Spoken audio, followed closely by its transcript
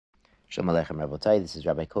Shalom Aleichem Rabotai, this is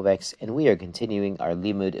Rabbi Kovacs, and we are continuing our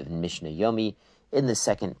limud of Mishnah Yomi in the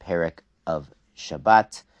second parak of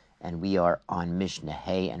Shabbat, and we are on Mishnah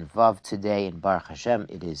Hey and Vav today, and Baruch Hashem,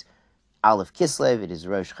 it is Aleph Kislev, it is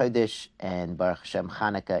Rosh Chodesh, and Baruch Hashem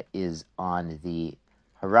Chanukah is on the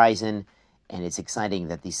horizon, and it's exciting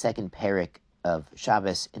that the second parak of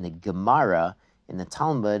Shabbos in the Gemara, in the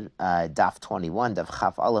Talmud, Daf 21, Daf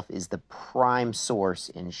Chaf Aleph, is the prime source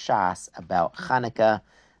in Shas about Chanukah.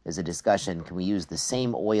 There's a discussion, can we use the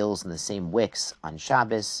same oils and the same wicks on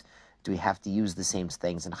Shabbos? Do we have to use the same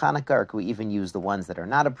things in Hanukkah, or can we even use the ones that are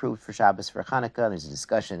not approved for Shabbos for Hanukkah? There's a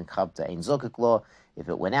discussion, Chabta Ein Zokek Lo, if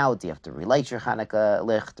it went out, do you have to relight your Hanukkah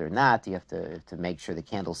licht or not? Do you have to make sure the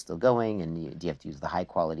candle's still going? And do you have to use the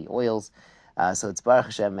high-quality oils? So it's Baruch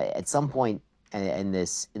Hashem, at some point in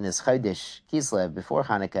this Chodesh Kislev, before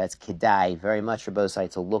Hanukkah, it's Kedai, very much for both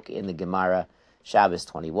sides, to look in the Gemara, Shabbos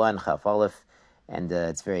 21, Chaf Aleph, and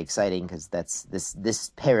it's very exciting because that's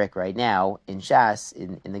this parak right now in Shas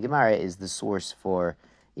in the Gemara is the source for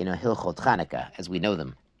Hilchot Chanukah as we know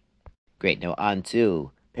them. Great. Now on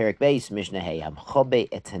to parak Beis Mishnah Hey Hamchobe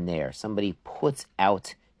Etaner. Somebody puts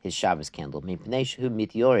out his Shabbos candle.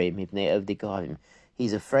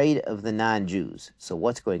 He's afraid of the non-Jews. So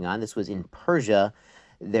what's going on? This was in Persia.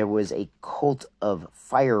 There was a cult of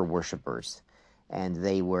fire worshippers, and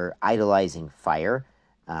they were idolizing fire.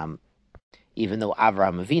 Even though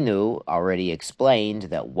Avraham Avinu already explained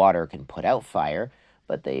that water can put out fire,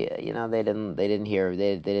 but they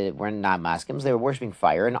were not Maskims. They were worshiping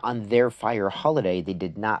fire, and on their fire holiday, they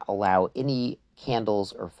did not allow any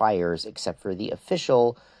candles or fires except for the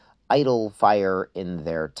official idol fire in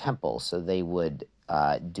their temple. So they would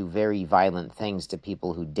do very violent things to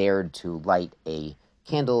people who dared to light a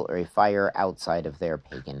candle or a fire outside of their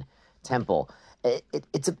pagan temple.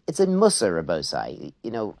 It's a Musar, Rabosai.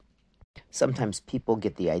 Sometimes people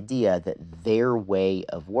get the idea that their way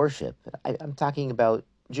of worship, I'm talking about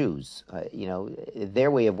Jews,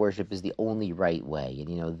 their way of worship is the only right way.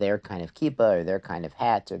 And, their kind of kippah or their kind of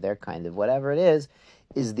hat or their kind of whatever it is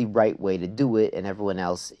the right way to do it. And everyone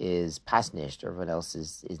else is pasnished, or everyone else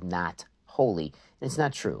is not holy. And it's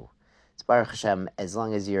not true. It's Baruch Hashem, as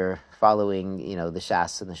long as you're following, the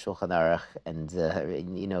Shas and the Shulchan Aruch and,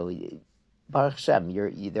 Baruch Hashem,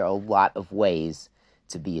 there are a lot of ways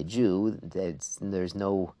to be a Jew. There's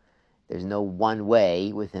no one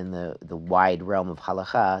way within the wide realm of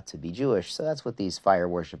halacha to be Jewish. So that's what these fire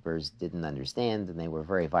worshippers didn't understand, and they were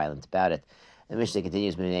very violent about it. The Mishnah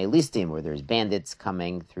continues, listim, where there's bandits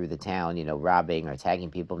coming through the town, robbing or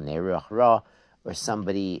attacking people, or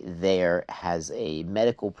somebody there has a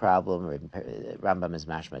medical problem, or Rambam is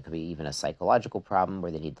mashma, it could be even a psychological problem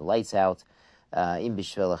where they need the lights out. Or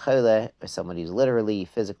somebody who's literally,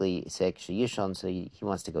 physically sick, sheyishon, so he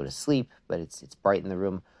wants to go to sleep, but it's bright in the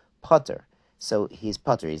room, potter. So he's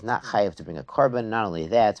potter. He's not chayav to bring a carbon. Not only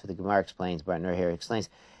that, but the Gemara explains, Barnur here explains,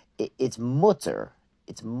 it's mutter.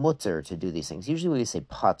 It's mutter to do these things. Usually when we say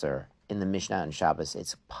potter in the Mishnah and Shabbos,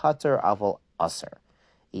 it's potter aval aser.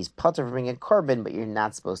 He's potter for bringing a carbon, but you're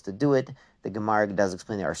not supposed to do it. The Gemara does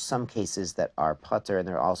explain there are some cases that are potter, and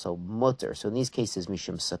there are also mutter. So in these cases,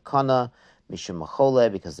 mishum sakana, mishum machole,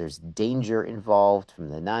 because there's danger involved from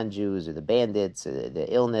the non-Jews or the bandits or the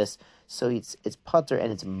illness. So it's potter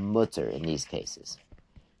and it's mutter in these cases.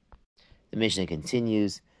 The Mishnah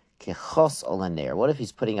continues, kechos olaner. What if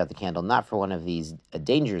he's putting out the candle not for one of these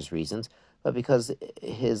dangerous reasons, but because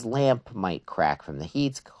his lamp might crack from the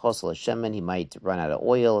heat? Kechos olashemen, he might run out of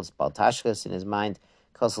oil. It's baltashkas in his mind.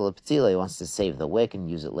 Kechos olapetila, he wants to save the wick and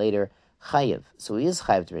use it later. Chayiv, so he is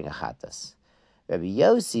chayiv to bring a chatas. Rabbi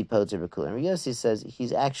Yossi poter b'kul. Rabbi Yossi says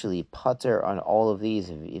he's actually potter on all of these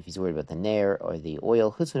if he's worried about the nair or the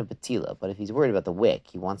oil, chutzun patila. But if he's worried about the wick,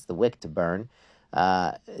 he wants the wick to burn.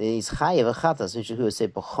 He's chayiv a chatas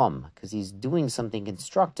because he's doing something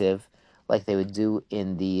constructive, like they would do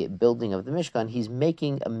in the building of the Mishkan. He's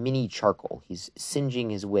making a mini charcoal. He's singeing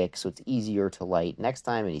his wick so it's easier to light next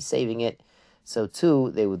time, and he's saving it. So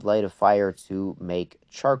too, they would light a fire to make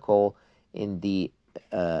charcoal in the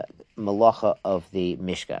malacha of the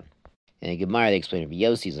Mishkan. And in Gemara, they explain Rabbi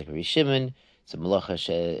Yossi is like Rabbi Shimon. It's a malacha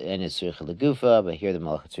and it's tzurich legufa, but here the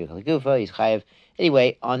malacha tzurich legufa. He's chayiv.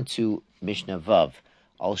 Anyway, on to Mishnah Vav.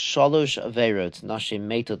 Al shalosh averot nashim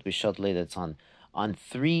metot b'shot leidatzon. On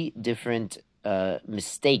three different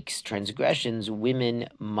mistakes, transgressions, women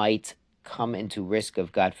might come into risk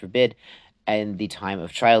of, God forbid, in the time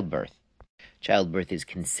of childbirth. Childbirth is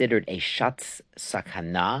considered a shatz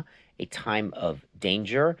sakana, a time of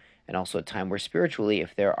danger, and also a time where spiritually,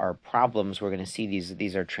 if there are problems, we're going to see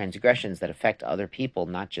these are transgressions that affect other people,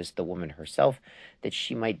 not just the woman herself, that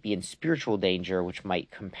she might be in spiritual danger, which might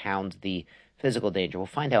compound the physical danger. We'll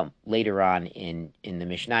find out later on in the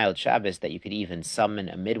Mishnayot Shabbos that you could even summon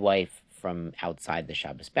a midwife from outside the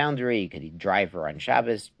Shabbos boundary. You could drive her on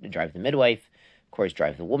Shabbos, drive the midwife, of course,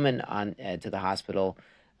 drive the woman on to the hospital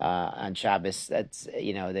on Shabbos. That's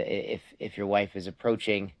if your wife is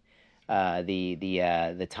approaching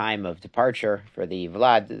the time of departure for the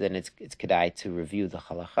Vlad, then it's kedai to review the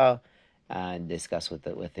halacha and discuss with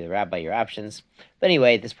the rabbi your options. But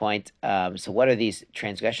anyway, at this point, so what are these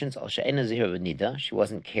transgressions? She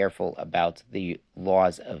wasn't careful about the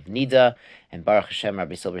laws of nida, and Baruch Hashem,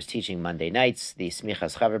 Rabbi Silber's teaching Monday nights. The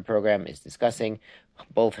Smichas Chaver program is discussing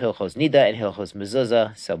both Hilchos Nida and Hilchos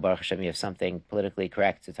Mezuzah. So Baruch Hashem, you have something politically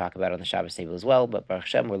correct to talk about on the Shabbos table as well. But Baruch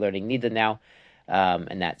Hashem, we're learning Nida now,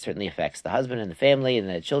 and that certainly affects the husband and the family and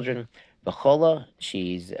the children. B'chola,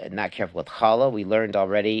 she's not careful with challah. We learned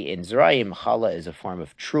already in Zerayim, challah is a form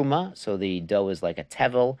of truma, so the dough is like a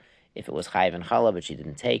tevel if it was chayiv and challah, but she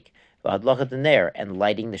didn't take. V'hadlochat in there, and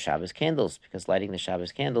lighting the Shabbos candles, because lighting the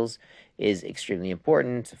Shabbos candles is extremely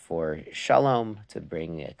important for shalom, to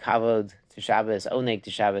bring kavod to Shabbos, oneg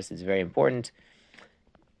to Shabbos is very important.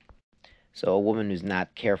 So a woman who's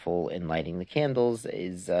not careful in lighting the candles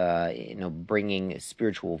is, bringing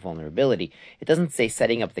spiritual vulnerability. It doesn't say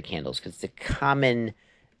setting up the candles, because the common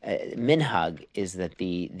minhag is that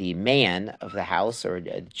the man of the house or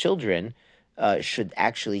children should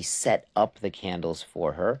actually set up the candles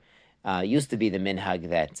for her. Used to be the minhag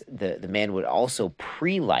that the man would also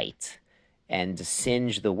pre-light and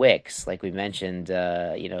singe the wicks, like we mentioned,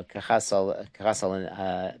 kachasal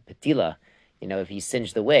and petila. If you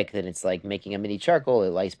singe the wick, then it's like making a mini charcoal.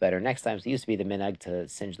 It lights better next time. So it used to be the minhag to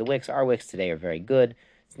singe the wicks. Our wicks today are very good.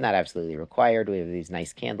 It's not absolutely required. We have these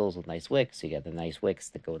nice candles with nice wicks. So you got the nice wicks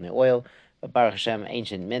that go in the oil. But Baruch Hashem,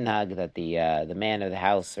 ancient minhag that the man of the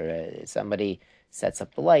house or somebody sets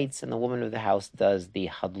up the lights, and the woman of the house does the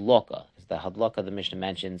hadloka. The hadloka the Mishnah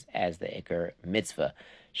mentions as the ikar mitzvah.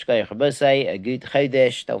 Shkoyach Rabosai, a good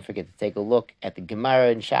chodesh. Don't forget to take a look at the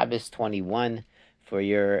Gemara in Shabbos 21 for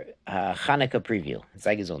your Hanukkah preview.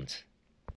 Sei gesund.